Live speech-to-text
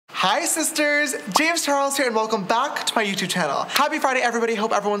Hi sisters, James Charles here and welcome back to my YouTube channel. Happy Friday everybody,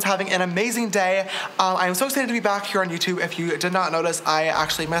 hope everyone's having an amazing day. I am so excited to be back here on YouTube. If you did not notice, I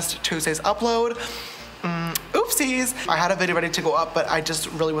actually missed Tuesday's upload. Oopsies. I had a video ready to go up, but I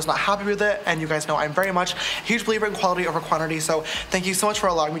just really was not happy with it, and you guys know I'm very much a huge believer in quality over quantity, so thank you so much for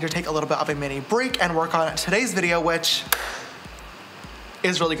allowing me to take a little bit of a mini break and work on today's video, which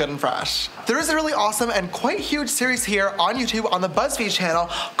is really good and fresh. There is a really awesome and quite huge series here on YouTube on the BuzzFeed channel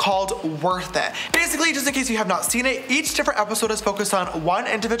called Worth It. Basically, just in case you have not seen it, each different episode is focused on one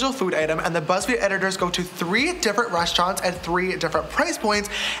individual food item, and the BuzzFeed editors go to 3 different restaurants at 3 different price points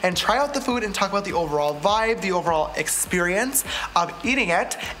and try out the food and talk about the overall vibe, the overall experience of eating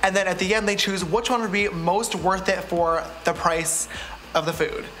it, and then at the end they choose which one would be most worth it for the price of the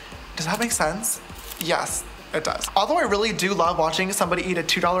food. Does that make sense? Yes. It does. Although I really do love watching somebody eat a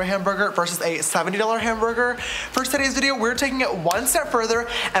 $2 hamburger versus a $70 hamburger, for today's video, we're taking it one step further,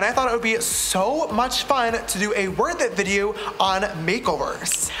 and I thought it would be so much fun to do a worth it video on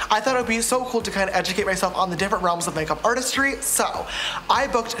makeovers. I thought it would be so cool to kind of educate myself on the different realms of makeup artistry, so I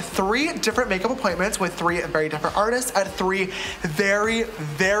booked 3 different makeup appointments with 3 very different artists at 3 very,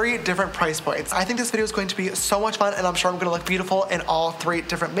 very different price points. I think this video is going to be so much fun, and I'm sure I'm gonna look beautiful in all 3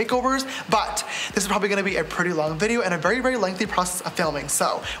 different makeovers, but this is probably gonna be a pretty long video and a very, very lengthy process of filming.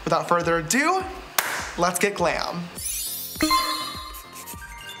 So without further ado, let's get glam.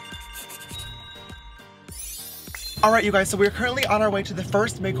 Alright you guys, so we're currently on our way to the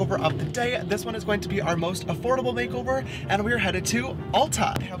first makeover of the day. This one is going to be our most affordable makeover, and we are headed to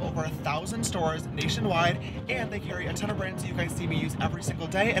Ulta. They have over 1,000 stores nationwide, and they carry a ton of brands that you guys see me use every single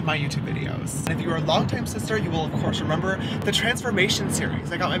day in my YouTube videos. And if you are a longtime sister, you will of course remember the Transformation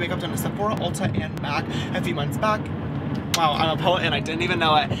series. I got my makeup done at Sephora, Ulta, and MAC a few months back. Wow, I'm a poet and I didn't even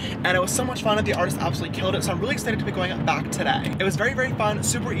know it. And it was so much fun and the artist absolutely killed it, so I'm really excited to be going back today. It was very, very fun,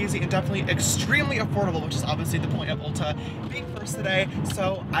 super easy, and definitely extremely affordable, which is obviously the point of Ulta being first today.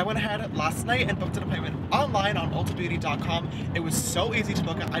 So I went ahead last night and booked an appointment online on ultabeauty.com. It was so easy to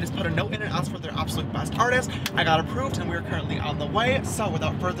book it. I just put a note in and asked for their absolute best artist. I got approved and we're currently on the way. So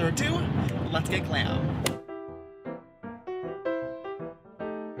without further ado, let's get glam.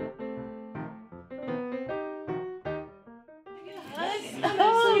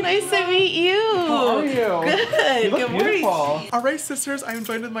 Nice to meet you. How are you? Good. You look Good beautiful. morning. All right, sisters, I'm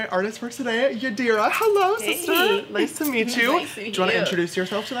joined with my artist for today, Yadira. Hello, sister. Hey. Nice to meet you. Nice to meet Do you want to you. introduce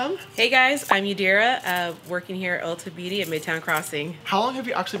yourself to them? Hey guys, I'm Yadira, working here at Ulta Beauty at Midtown Crossing. How long have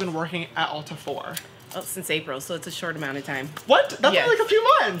you actually been working at Ulta for? Oh, since April, so it's a short amount of time. What? That's Yeah. only like a few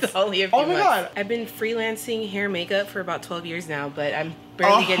months. Only a few months. Oh my god. I've been freelancing hair and makeup for about 12 years now, but I'm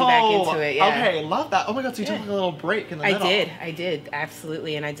barely getting back into it. Yeah. Okay, love that. Oh my god, so you took like a little break in the middle. I did,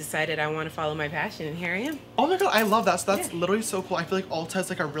 absolutely, and I decided I want to follow my passion, and here I am. Oh my god, I love that. So that's literally so cool. I feel like Ulta is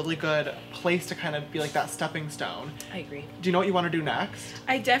like a really good place to kind of be like that stepping stone. I agree. Do you know what you want to do next?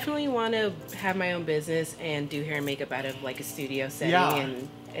 I definitely want to have my own business and do hair and makeup out of like a studio setting, Yeah.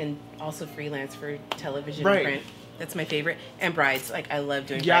 and also freelance for television Right. and print. That's my favorite. And brides, like I love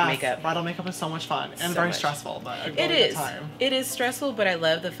doing bride Yes, makeup. bridal makeup is so much fun and So very much. stressful, but a really It good is. time. It is stressful, but I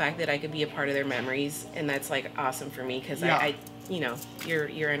love the fact that I could be a part of their memories, and that's like awesome for me because Yeah. I, you know,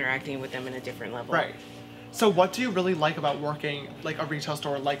 you're interacting with them in a different level. Right. So what do you really like about working like a retail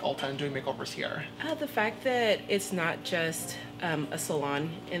store like Ulta and doing makeovers here? The fact that it's not just a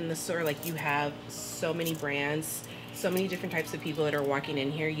salon in the store. Like you have so many brands, so many different types of people that are walking in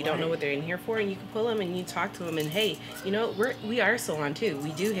here. You don't know what they're in here for, and you can pull them and you talk to them, and hey, you know, we are a salon too.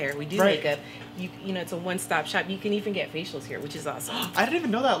 We do hair, we do makeup. You know, it's a one-stop shop. You can even get facials here, which is awesome. I didn't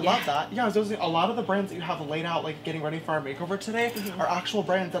even know that. Yeah. Love that. Yeah, I was noticing a lot of the brands that you have laid out, like getting ready for our makeover today, are actual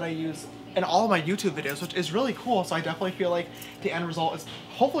brands that I use in all of my YouTube videos, which is really cool. So I definitely feel like the end result is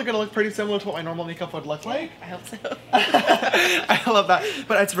hopefully going to look pretty similar to what my normal makeup would look like. I hope so. I love that.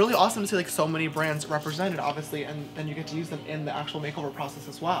 But it's really awesome to see like so many brands represented, obviously, and then you get to use them in the actual makeover process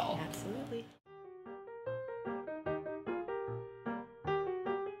as well. Absolutely.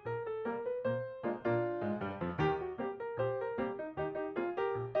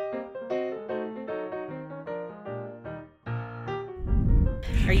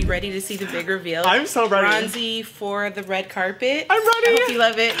 Are you ready to see the big reveal? I'm so ready. Bronzy for the red carpet. I'm ready. I hope you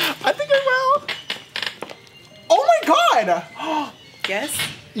love it. I think I will. Oh my god! Yes?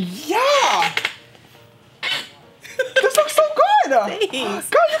 Yeah! This looks so good! Thanks.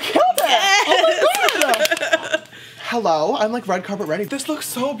 God, you killed it! Yes. Oh my god! Hello, I'm like red carpet ready. This looks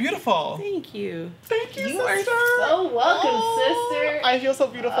so beautiful. Thank you. Thank you, sister. Are so welcome, sister. I feel so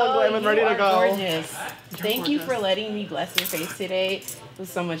beautiful and glam and ready to go. Gorgeous. Thank you for letting me bless your face today. It was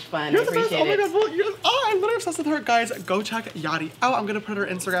so much fun. You're I appreciate the best. it. Oh my god, well, I'm literally obsessed with her. Guys, go check Yachty out. I'm gonna put her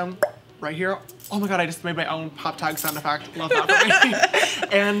Instagram right here. Oh my god, I just made my own pop tag sound effect. Love that for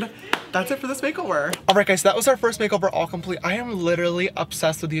me. And that's it for this makeover. All right, guys, so that was our first makeover all complete. I am literally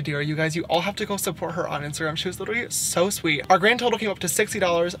obsessed with Yadira. You guys, you all have to go support her on Instagram. She was literally so sweet. Our grand total came up to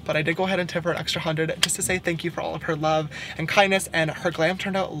 $60, but I did go ahead and tip her an extra $100 just to say thank you for all of her love and kindness, and her glam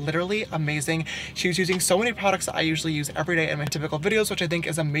turned out literally amazing. She was using so many products that I usually use every day in my typical videos, which I think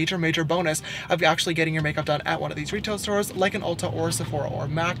is a major, major bonus of actually getting your makeup done at one of these retail stores like an Ulta or Sephora or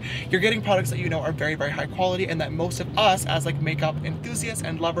MAC. You're getting products that you know are very, very high quality and that most of us as like makeup enthusiasts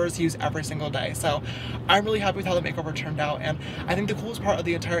and lovers use every single day. So I'm really happy with how the makeover turned out, and I think the coolest part of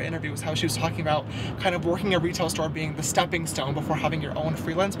the entire interview was how she was talking about kind of working a retail store being the stepping stone before having your own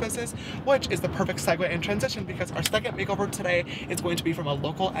freelance business, which is the perfect segue and transition because our second makeover today is going to be from a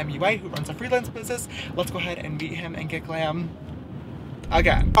local MUA who runs a freelance business. Let's go ahead and meet him and get glam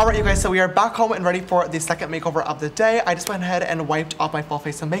again. All right, you guys, so we are back home and ready for the second makeover of the day. I just went ahead and wiped off my full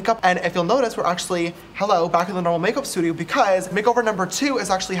face of makeup, and if you'll notice, we're actually, back in the normal makeup studio because makeover number 2 is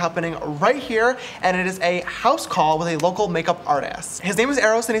actually happening right here, and it is a house call with a local makeup artist. His name is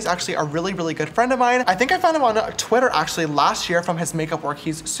Eros, and he's actually a really, really good friend of mine. I think I found him on Twitter actually last year from his makeup work.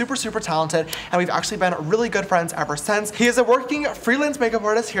 He's super, super talented, and we've actually been really good friends ever since. He is a working freelance makeup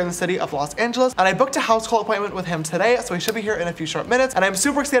artist here in the city of Los Angeles, and I booked a house call appointment with him today, so he should be here in a few short minutes, and I'm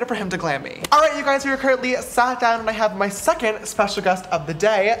super excited for him to glam me. All right, you guys, we are currently sat down and I have my second special guest of the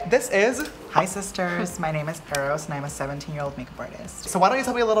day. This is... Hi sisters, my name is Eros and I'm a 17-year-old makeup artist. So why don't you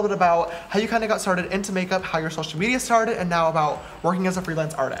tell me a little bit about how you kind of got started into makeup, how your social media started, and now about working as a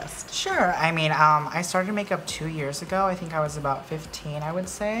freelance artist. Sure, I mean, I started makeup 2 years ago. I think I was about 15, I would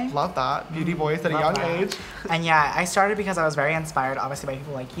say. Love that. Beauty voice at a young age. And yeah, I started because I was very inspired, obviously, by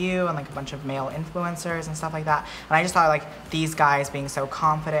people like you and like a bunch of male influencers and stuff like that. And I just thought like these guys being so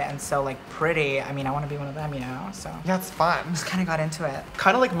confident and so like pretty, I mean, I want to be one of them, you know? So yeah, it's fun. Just kind of got into it.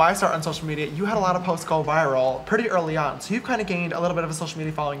 Kind of like my start on social media, you had a lot of posts go viral pretty early on. So you've kind of gained a little bit of a social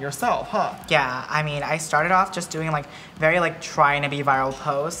media following yourself, huh? Yeah, I mean, I started off just doing like very like trying to be viral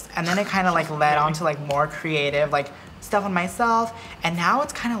posts, and then it kind of like led on to like more creative like stuff on myself, and now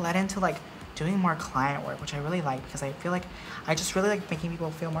it's kind of led into like doing more client work, which I really like because I feel like I just really like making people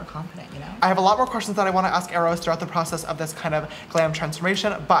feel more confident, you know? I have a lot more questions that I want to ask Eros throughout the process of this kind of glam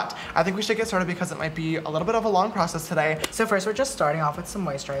transformation, but I think we should get started because it might be a little bit of a long process today. So first, we're just starting off with some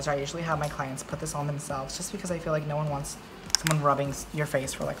moisturizer. I usually have my clients put this on themselves just because I feel like no one wants someone rubbing your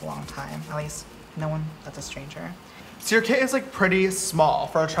face for like a long time. At least no one that's a stranger. So your kit is like pretty small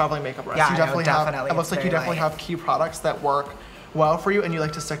for a traveling makeup artist. Yeah, you definitely definitely. have, it looks like you definitely have key products that work well for you and you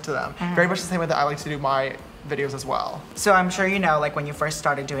like to stick to them. Very much the same way that I like to do my videos as well. So I'm sure you know, like when you first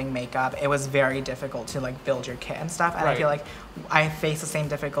started doing makeup, it was very difficult to like build your kit and stuff. And I feel like I face the same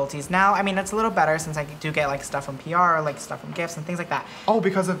difficulties now. I mean, it's a little better since I do get like stuff from PR, like stuff from gifts and things like that. Oh,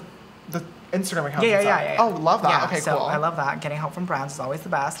 because of the Instagram account. Yeah. Oh, love that. Yeah, okay, so cool. I love that. Getting help from brands is always the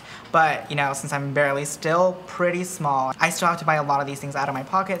best. But, you know, since I'm barely still pretty small, I still have to buy a lot of these things out of my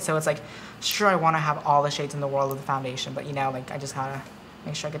pocket. So it's like, sure, I want to have all the shades in the world of the foundation, but, you know, like I just gotta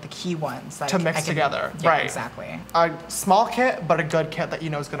make sure I get the key ones that to mix together. Yeah, right. Exactly. A small kit, but a good kit that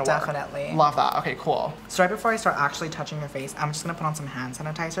you know is gonna work. Definitely. Love that. Okay, cool. So right before I start actually touching your face, I'm just gonna put on some hand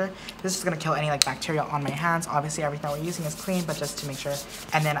sanitizer. This is gonna kill any like bacteria on my hands. Obviously everything that we're using is clean, but just to make sure.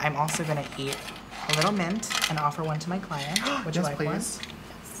 And then I'm also gonna eat a little mint and offer one to my client. Would you like one? Yes.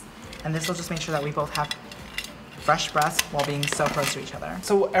 And this will just make sure that we both have fresh breaths while being so close to each other.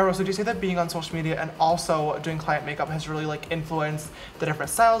 So Eros, would you say that being on social media and also doing client makeup has really like influenced the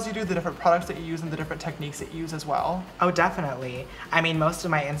different styles you do, the different products that you use, and the different techniques that you use as well? Oh, definitely. I mean, most of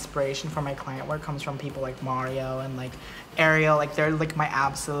my inspiration for my client work comes from people like Mario and like Ariel. Like they're like my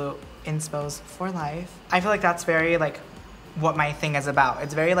absolute inspos for life. I feel like that's very like what my thing is about.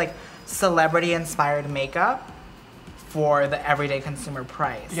 It's very like celebrity inspired makeup for the everyday consumer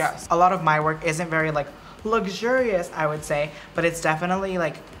price. Yes. A lot of my work isn't very like luxurious, I would say, but it's definitely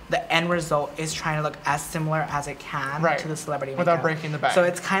like the end result is trying to look as similar as it can to the celebrity without makeup. breaking the bank. So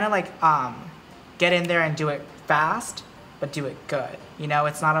it's kind of like get in there and do it fast, but do it good. You know,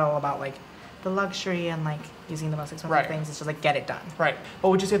 it's not all about like the luxury and like using the most expensive things. It's just like get it done. Right. But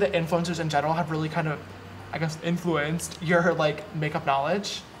would you say that influencers in general have really kind of, I guess, influenced your like makeup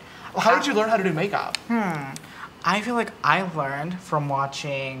knowledge? Well, how did you learn how to do makeup? I feel like I learned from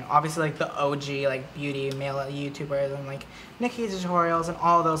watching, obviously, like the OG, like beauty male YouTubers and like Nikki tutorials and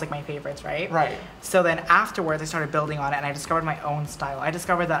all those, like my favorites, right? Right. So then afterwards, I started building on it and I discovered my own style. I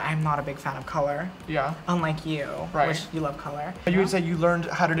discovered that I'm not a big fan of color. Yeah. Unlike you, Right. which you love color. You would say you learned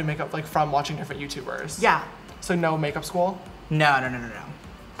how to do makeup like from watching different YouTubers. Yeah. So no makeup school? No.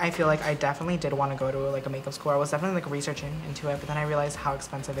 I feel like I definitely did want to go to like a makeup school. I was definitely like researching into it, but then I realized how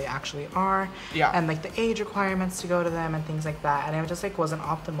expensive they actually are. Yeah. And like the age requirements to go to them and things like that. And it just like wasn't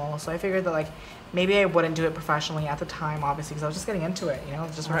optimal. So I figured that like maybe I wouldn't do it professionally at the time, obviously, because I was just getting into it, you know,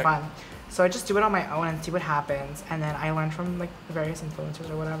 just for Right. fun. So I just do it on my own and see what happens. And then I learned from like the various influencers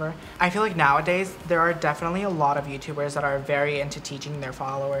or whatever. I feel like nowadays there are definitely a lot of YouTubers that are very into teaching their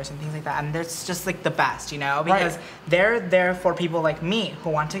followers and things like that. And it's just like the best, you know, because Right. they're there for people like me who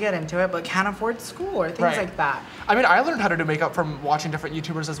want to get into it but can't afford school or things Right. like that. I mean, I learned how to do makeup from watching different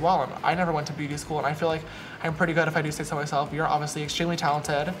YouTubers as well, and I never went to beauty school, and I feel like I'm pretty good if I do say so myself. You're obviously extremely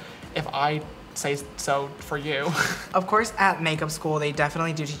talented. If I say so for you. Of course, at makeup school, they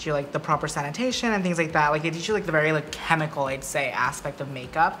definitely do teach you like the proper sanitation and things like that. Like they teach you like the very like chemical, I'd say, aspect of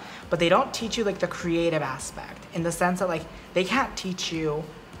makeup, but they don't teach you like the creative aspect in the sense that like they can't teach you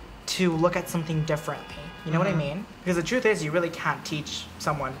to look at something differently. You know what I mean? Because the truth is, you really can't teach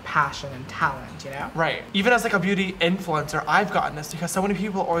someone passion and talent, you know? Right. Even as like a beauty influencer, I've gotten this because so many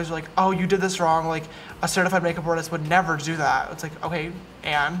people always are like, oh, you did this wrong. Like a certified makeup artist would never do that. It's like, okay,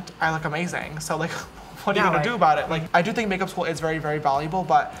 and I look amazing. So like, what are you gonna do about it? Like, I do think makeup school is very, very valuable,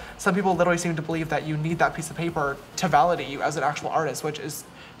 but some people literally seem to believe that you need that piece of paper to validate you as an actual artist, which is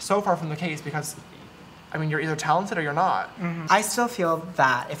so far from the case because I mean, you're either talented or you're not. I still feel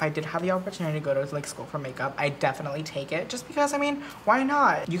that if I did have the opportunity to go to like school for makeup, I'd definitely take it just because, I mean, why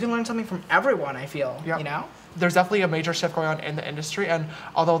not? You can learn something from everyone, I feel, Yep. you know? There's definitely a major shift going on in the industry, and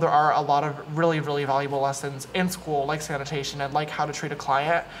although there are a lot of really, really valuable lessons in school, like sanitation and like how to treat a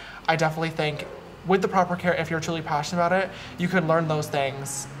client, I definitely think with the proper care, if you're truly passionate about it, you can learn those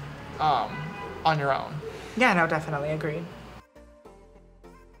things on your own. Yeah, no, definitely, agreed.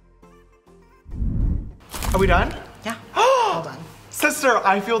 Are we done? Yeah, all done. Sister,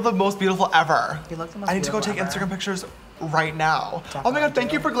 I feel the most beautiful ever. You look the most I need to go beautiful take ever. Instagram pictures right now. Definitely Oh my god,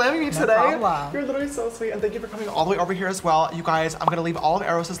 thank you for glamming me No today. problem. You're literally so sweet, and thank you for coming all the way over here as well. You guys, I'm gonna leave all of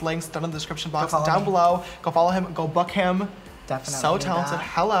Eros's links down in the description box follow down me. below. Go follow him, go book him. Definitely So do talented. that.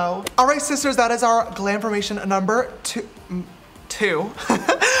 Hello. All right, sisters, that is our glamformation number two.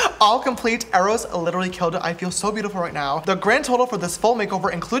 All complete. Eros literally killed it. I feel so beautiful right now. The grand total for this full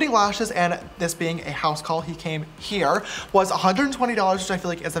makeover, including lashes and this being a house call, he came here, was $120, which I feel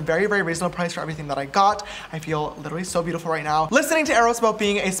like is a very, very reasonable price for everything that I got. I feel literally so beautiful right now. Listening to Eros about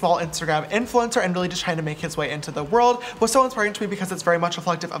being a small Instagram influencer and really just trying to make his way into the world was so inspiring to me because it's very much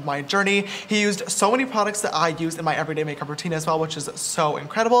reflective of my journey. He used so many products that I use in my everyday makeup routine as well, which is so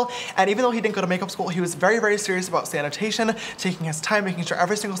incredible. And even though he didn't go to makeup school, he was very, very serious about sanitation, taking his time, making sure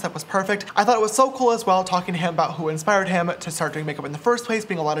every single step was perfect. I thought it was so cool as well talking to him about who inspired him to start doing makeup in the first place,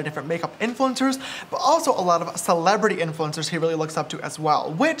 being a lot of different makeup influencers, but also a lot of celebrity influencers he really looks up to as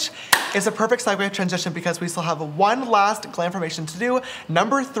well, which is a perfect segue transition because we still have one last glamformation to do.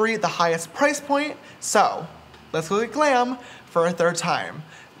 Number 3, the highest price point. So let's go get glam for a third time.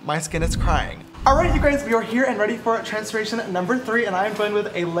 My skin is crying. All right, you guys, we are here and ready for transformation number 3, and I am joined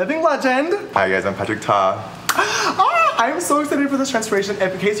with a living legend. Hi guys, I'm Patrick Ta. I'm so excited for this transformation.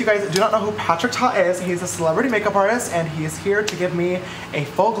 In case you guys do not know who Patrick Ta is, he's a celebrity makeup artist, and he is here to give me a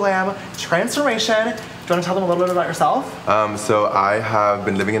full glam transformation. Do you want to tell them a little bit about yourself? So I have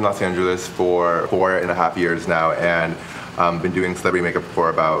been living in Los Angeles for 4.5 years now, and been doing celebrity makeup for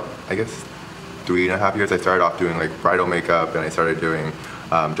about, I guess, 3.5 years. I started off doing like bridal makeup, and I started doing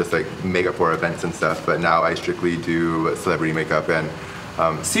just like makeup for events and stuff, but now I strictly do celebrity makeup. And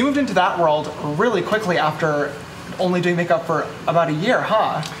So you moved into that world really quickly after only doing makeup for about a year,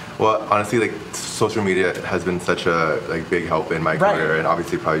 huh? well, honestly, like social media has been such a like big help in my Right. career, and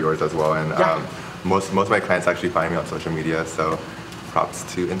obviously probably yours as well. And Yeah. most of my clients actually find me on social media, so props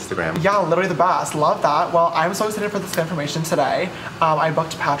to Instagram. Yeah, literally the best. Love that. Well, I'm so excited for this information today. I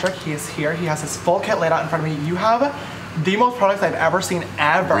booked Patrick. He's here. He has his full kit laid out in front of me. You have the most products I've ever seen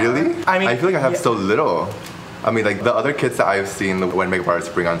ever. Really? I mean, I feel like I have yeah. so little. I mean, like the other kits that I've seen when makeup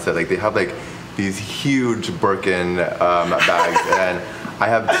artists bring on set, like they have like these huge Birkin bags, and I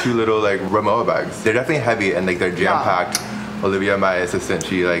have 2 little like Rimowa bags. They're definitely heavy and like they're jam packed. Olivia, my assistant,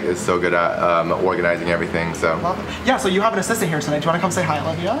 she like is so good at organizing everything. So Love it. Yeah, so you have an assistant here tonight. Do you want to come say hi,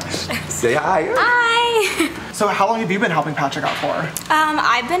 Olivia? say hi. Hi! So how long have you been helping Patrick out for?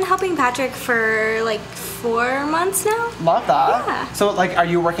 I've been helping Patrick for like 4 months now. Love that. Yeah. So like, are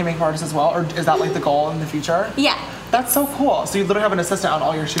you a working makeup artist as well, or is that like the goal in the future? Yeah. That's so cool. So you literally have an assistant on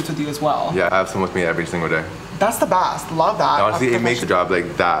all your shoots with you as well. Yeah, I have someone with me every single day. That's the best. Love that. Honestly, it makes the job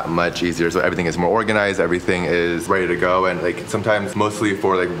like that much easier. So everything is more organized, everything is ready to go, and like sometimes, mostly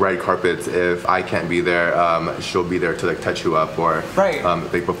for like red carpets, if I can't be there, she'll be there to like touch you up, or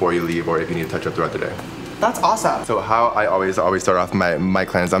like before you leave, or if you need to touch up throughout the day. That's awesome. So how I always start off my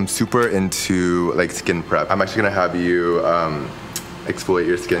clients, I'm super into like skin prep. I'm actually gonna have you exfoliate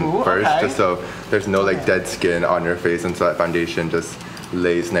your skin first, just so there's no like dead skin on your face, and so that foundation just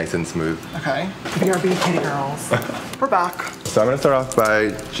lays nice and smooth. Okay. BRB kitty girls. We're back. So I'm gonna start off by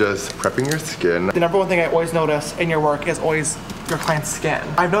just prepping your skin. The number one thing I always notice in your work is always your client's skin.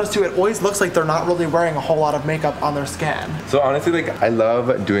 I've noticed too, it always looks like they're not really wearing a whole lot of makeup on their skin. So honestly, like I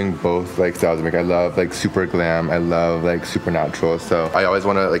love doing both like styles of makeup. I love like super glam, I love like super natural. So I always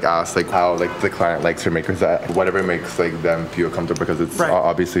wanna like ask like how like the client likes her makeup, whatever makes like them feel comfortable, because it's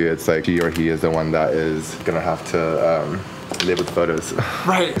obviously it's like she or he is the one that is gonna have to live with photos.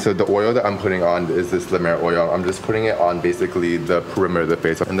 Right. So the oil that I'm putting on is this La Mer oil. I'm just putting it on basically the perimeter of the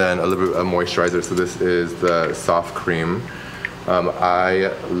face, and then a little bit of moisturizer. So this is the soft cream.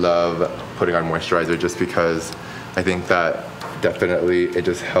 I love putting on moisturizer just because I think that definitely it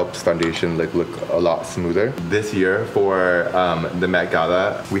just helps foundation like look a lot smoother. This year for the Met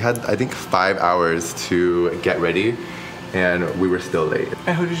Gala, we had I think 5 hours to get ready, and we were still late.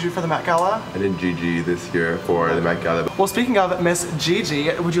 And who did you do for the Met Gala? I did Gigi this year for the Met Gala. Well, speaking of Miss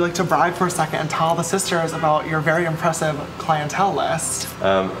Gigi, would you like to brag for a second and tell the sisters about your very impressive clientele list?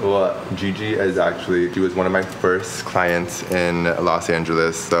 Well, Gigi is actually, she was one of my first clients in Los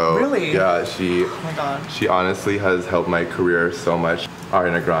Angeles. So really? Yeah, oh my God. She honestly has helped my career so much.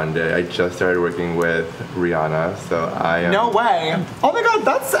 Ariana Grande. I just started working with Rihanna, so I am... No way. Oh my God,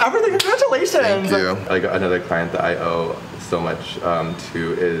 that's everything. Congratulations. Thank you. Like another client that I owe so much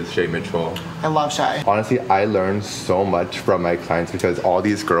to is Shay Mitchell. I love Shay. Honestly, I learned so much from my clients because all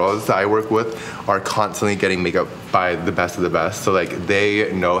these girls that I work with are constantly getting makeup by the best of the best. So like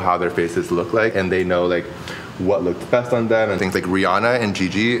they know how their faces look like, and they know like what looks best on them, and things like Rihanna and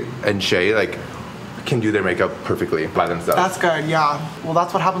Gigi and Shay like can do their makeup perfectly by themselves. That's good, yeah. Well,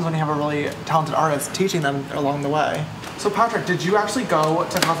 that's what happens when you have a really talented artist teaching them along the way. So Patrick, did you actually go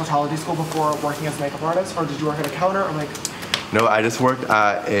to cosmetology school before working as a makeup artist, or did you work at a counter, or like? No, I just worked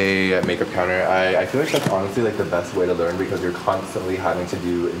at a makeup counter. I feel like that's honestly like the best way to learn, because you're constantly having to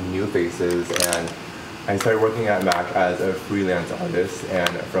do new faces, and I started working at MAC as a freelance artist, and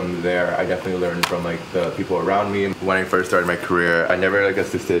from there I definitely learned from like the people around me. When I first started my career, I never like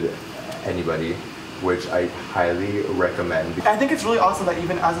assisted anybody, which I highly recommend. I think it's really awesome that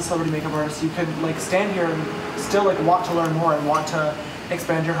even as a celebrity makeup artist, you can like stand here and still like want to learn more and want to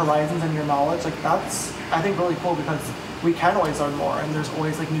expand your horizons and your knowledge. Like that's, I think, really cool, because we can always learn more, and there's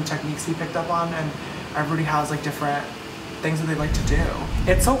always like new techniques to be picked up on, and everybody has like different things that they like to do.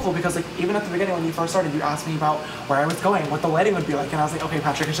 It's so cool because like even at the beginning when you first started, you asked me about where I was going, what the lighting would be like, and I was like, okay,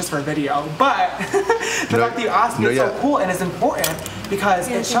 Patrick, it's just for a video. But the fact that you asked me is so cool, and it's important because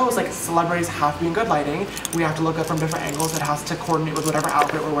it shows like celebrities have to be in good lighting. We have to look good from different angles. It has to coordinate with whatever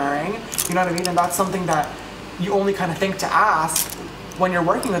outfit we're wearing. You know what I mean? And that's something that you only kind of think to ask when you're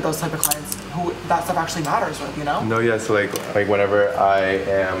working with those type of clients who that stuff actually matters with, you know? No, yeah, so like whenever I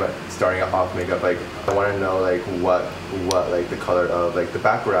am starting off makeup, like I want to know like what like the color of like the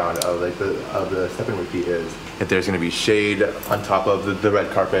background of like the step and repeat is. If there's gonna be shade on top of the red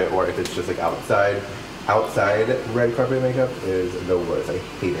carpet, or if it's just like outside. Outside red carpet makeup is the worst. I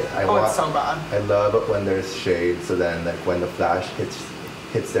hate it. It's so bad. I love when there's shade, so then like when the flash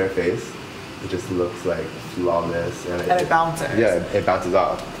hits their face, it just looks like flawless, and it bounces. Yeah, it bounces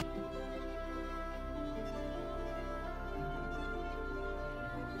off.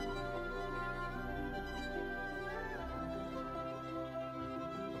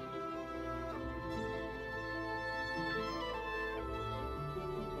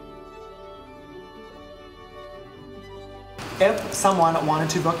 If someone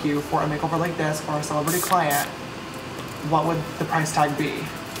wanted to book you for a makeover like this or a celebrity client, what would the price tag be?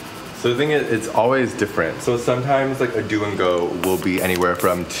 So the thing is, it's always different. So sometimes like a do and go will be anywhere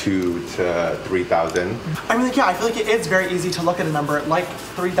from $2,000 to $3,000. I mean, like, yeah, I feel like it is very easy to look at a number like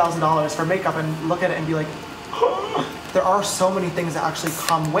 $3,000 for makeup and look at it and be like, there are so many things that actually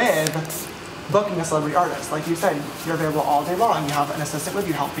come with booking a celebrity artist. Like you said, you're available all day long. You have an assistant with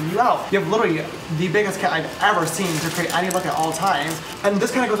you helping you out. You have literally the biggest kit I've ever seen to create any look at all times. And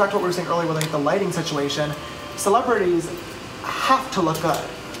this kind of goes back to what we were saying earlier with like the lighting situation. Celebrities have to look good.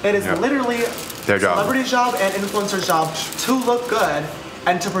 It is literally their job, celebrity's job and influencer's job to look good.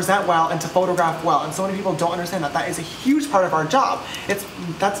 and to present well and to photograph well. And so many people don't understand that that is a huge part of our job.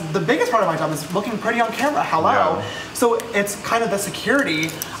 That's the biggest part of my job, is looking pretty on camera. Hello. Yeah. So it's kind of the security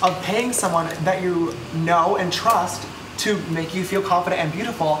of paying someone that you know and trust to make you feel confident and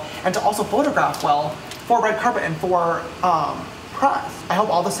beautiful, and to also photograph well for red carpet and for press. I hope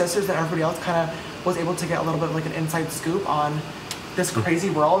all the sisters and everybody else kind of was able to get a little bit of like an inside scoop on this crazy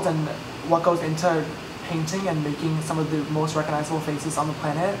world and what goes into painting and making some of the most recognizable faces on the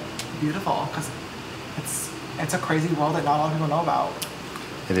planet beautiful, because it's a crazy world that not a lot of people know about.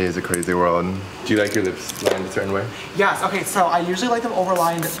 It is a crazy world. Do you like your lips lined a certain way? Yes, okay, so I usually like them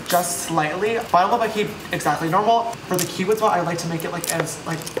overlined just slightly, but I don't know if I keep exactly normal. For the Cupid's bow, I like to make it like as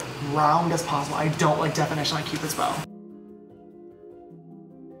like round as possible. I don't like definition like Cupid's bow.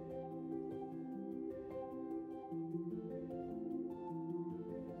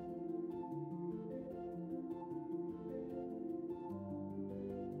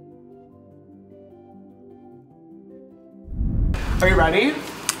 Are you ready?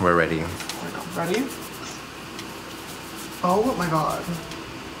 We're ready. Ready? Oh my god.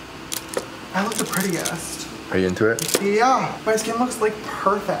 I look the prettiest. Are you into it? Yeah, my skin looks like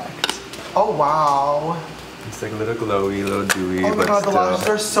perfect. Oh wow. It's like a little glowy, a little dewy. Oh my god, still... the lashes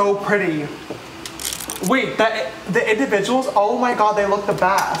are so pretty. Wait, the individuals, oh my god, they look the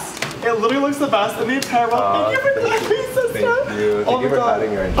best. It literally looks the best in the entire world. Thank you for patting me, sister. Thank you. Thank you for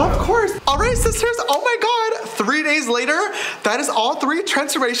patting your intro. Of course. All right, sisters. Oh my God. 3 days later, that is all 3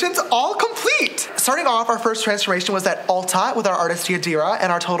 transformations all complete. Starting off, our first transformation was at Ulta with our artist Yadira,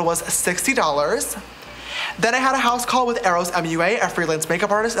 and our total was $60. Then I had a house call with Eros MUA, a freelance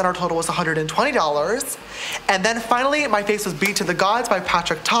makeup artist, and our total was $120. And then finally, my face was beat to the gods by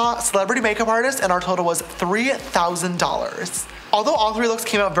Patrick Ta, celebrity makeup artist, and our total was $3,000. Although all 3 looks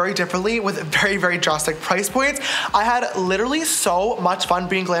came out very differently with very, very drastic price points, I had literally so much fun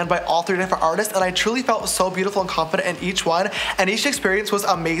being glammed by all 3 different artists, and I truly felt so beautiful and confident in each one, and each experience was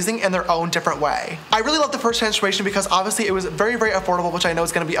amazing in their own different way. I really loved the first transformation because obviously it was very, very affordable, which I know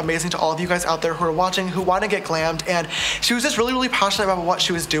is going to be amazing to all of you guys out there who are watching, who want to get glammed, and she was just really, really passionate about what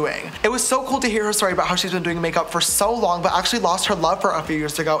she was doing. It was so cool to hear her story about how she's been doing makeup for so long, but actually lost her love for it a few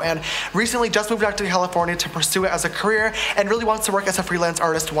years ago, and recently just moved back to California to pursue it as a career, and really wants to work as a freelance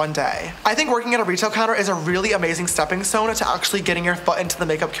artist one day. I think working at a retail counter is a really amazing stepping stone to actually getting your foot into the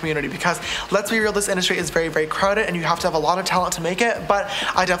makeup community, because let's be real, this industry is very, very crowded and you have to have a lot of talent to make it, but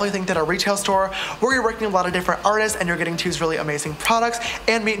I definitely think that a retail store where you're working with a lot of different artists and you're getting to use really amazing products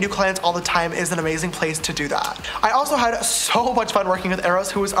and meet new clients all the time is an amazing place to do that. I also had so much fun working with Eros,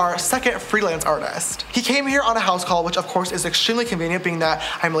 who is our second freelance artist. He came here on a house call, which of course is extremely convenient being that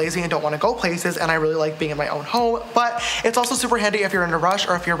I'm lazy and don't want to go places and I really like being in my own home, but it's also super handy if you're in a rush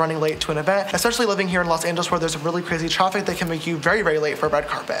or if you're running late to an event, especially living here in Los Angeles where there's really crazy traffic that can make you very, very late for a red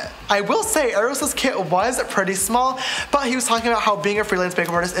carpet. I will say Eros's kit was pretty small, but he was talking about how being a freelance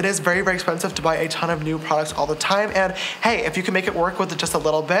makeup artist, it is very, very expensive to buy a ton of new products all the time, and hey, if you can make it work with just a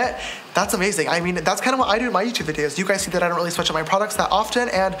little bit, that's amazing. I mean, that's kind of what I do in my YouTube videos. You guys see that I don't really switch up my products that often,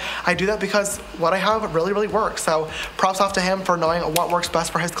 and I do that because what I have really, really works, so props off to him for knowing what works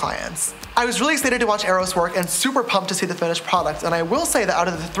best for his clients. I was really excited to watch Eros work and super pumped to see the finished product, and I will say that out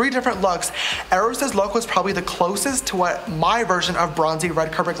of the 3 different looks, Eros's look was probably the closest to what my version of bronzy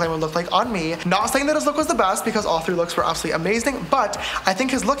red carpet glam would look like on me. Not saying that his look was the best because all 3 looks were absolutely amazing, but I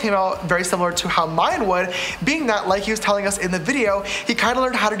think his look came out very similar to how mine would, being that, like he was telling us in the video, he kind of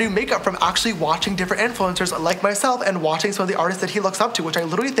learned how to do makeup from actually watching different influencers like myself and watching some of the artists that he looks up to, which I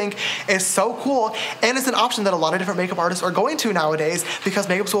literally think is so cool, and it's an option that a lot of different makeup artists are going to nowadays because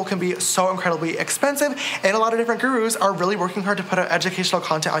makeup school can be so incredibly expensive, and a lot of different gurus are really working hard to put out educational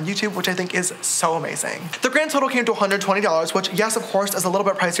content on YouTube, which I think is so amazing. The grand total came to $120, which yes, of course, is a little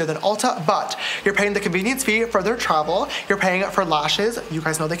bit pricier than Ulta, but you're paying the convenience fee for their travel, you're paying for lashes, you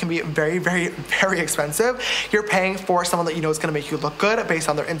guys know they can be very, very, very expensive, you're paying for someone that you know is gonna make you look good based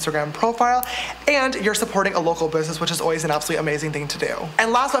on their Instagram profile, and you're supporting a local business, which is always an absolutely amazing thing to do.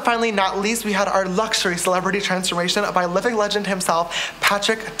 And last but finally not least, we had our luxury celebrity transformation by living legend himself,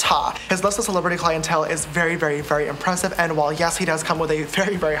 Patrick Ta. His list of celebrity clientele is very, very, very impressive, and while yes, he does come with a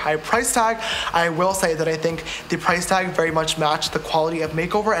very, very high price tag, I will say that I think the price tag very much matched the quality of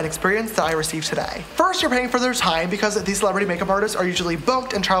makeover and experience that I received today. First, you're paying for their time because these celebrity makeup artists are usually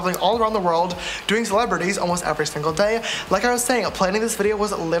booked and traveling all around the world doing celebrities almost every single day. Like I was saying, planning this video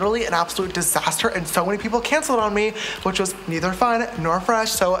was literally an absolute disaster and so many people canceled on me, which was neither fun nor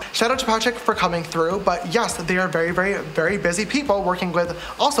fresh, so shout out to Patrick for coming through, but yes, they are very, very, very busy people working with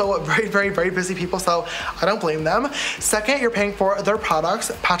also very, very, very, very busy people, so I don't blame them. Second, you're paying for their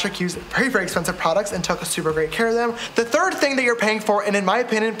products. Patrick used very, very expensive products and took super great care of them. The third thing that you're paying for, and in my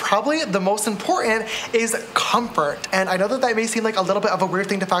opinion, probably the most important, is comfort. And I know that that may seem like a little bit of a weird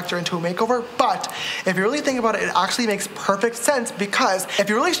thing to factor into a makeover, but if you really think about it, it actually makes perfect sense, because if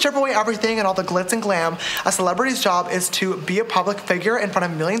you really strip away everything and all the glitz and glam, a celebrity's job is to be a public figure in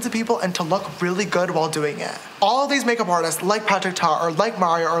front of millions of people and to look really good while doing it. All of these makeup artists, like Patrick Ta, or like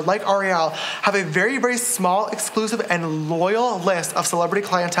Mario, or like Ariel, have a very, very small, exclusive, and loyal list of celebrity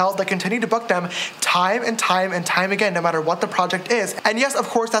clientele that continue to book them time and time and time again, no matter what the project is. And yes, of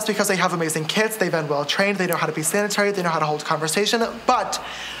course, that's because they have amazing kits, they've been well trained, they know how to be sanitary, they know how to hold conversation, but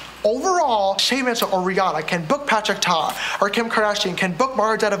overall, Shay Mitchell or Rihanna can book Patrick Ta, or Kim Kardashian can book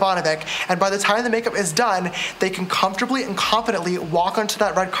Mara Dedivanovic, and by the time the makeup is done, they can comfortably and confidently walk onto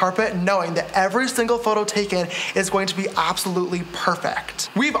that red carpet knowing that every single photo taken is going to be absolutely perfect.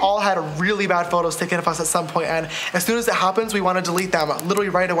 We've all had really bad photos taken of us at some point, and as soon as it happens, we want to delete them literally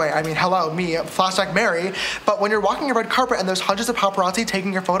right away. I mean, hello, me, flashback Mary, but when you're walking a red carpet and there's hundreds of paparazzi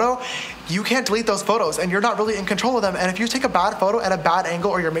taking your photo, you can't delete those photos, and you're not really in control of them, and if you take a bad photo at a bad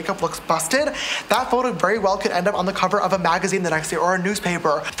angle or your makeup looks busted, that photo very well could end up on the cover of a magazine the next day or a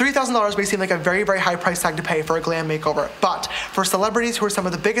newspaper. $3,000 may seem like a very, very high price tag to pay for a glam makeover, but for celebrities who are some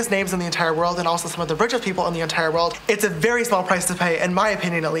of the biggest names in the entire world and also some of the richest people in the entire world, it's a very small price to pay, in my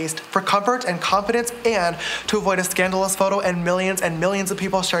opinion at least, for comfort and confidence and to avoid a scandalous photo and millions of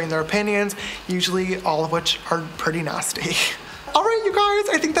people sharing their opinions, usually all of which are pretty nasty. Alright, you guys,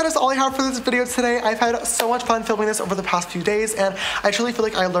 I think that is all I have for this video today. I've had so much fun filming this over the past few days, and I truly feel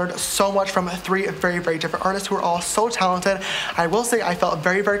like I learned so much from three very, very different artists who are all so talented. I will say I felt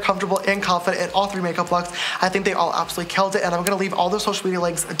very, very comfortable and confident in all three makeup looks. I think they all absolutely killed it, and I'm going to leave all their social media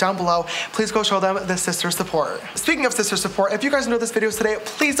links down below. Please go show them the sister support. Speaking of sister support, if you guys enjoyed this video today,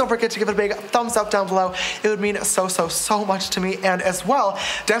 please don't forget to give it a big thumbs up down below. It would mean so much to me, and as well,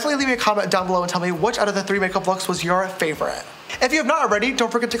 definitely leave me a comment down below and tell me which out of the three makeup looks was your favorite. If you have not already, don't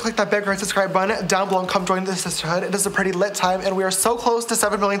forget to click that big red subscribe button down below and come join the sisterhood. It is a pretty lit time, and we are so close to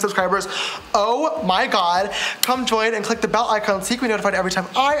 7 million subscribers. Oh my god. Come join and click the bell icon so you can be notified every time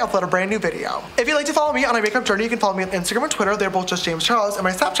I upload a brand new video. If you'd like to follow me on my makeup journey, you can follow me on Instagram and Twitter. They're both just James Charles, and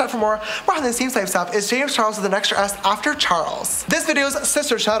my Snapchat for more behind the scenes type stuff is James Charles with an extra S after Charles. This video's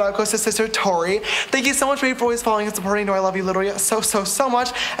sister shout out goes to Sister Tori. Thank you so much, babe, for always following and supporting. You know I love you literally so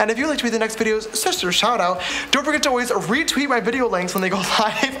much. And if you'd like to be the next video's sister shout out, don't forget to always retweet my video links when they go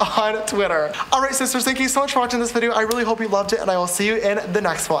live on Twitter. Alright, sisters, thank you so much for watching this video. I really hope you loved it, and I will see you in the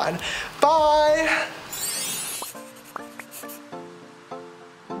next one. Bye!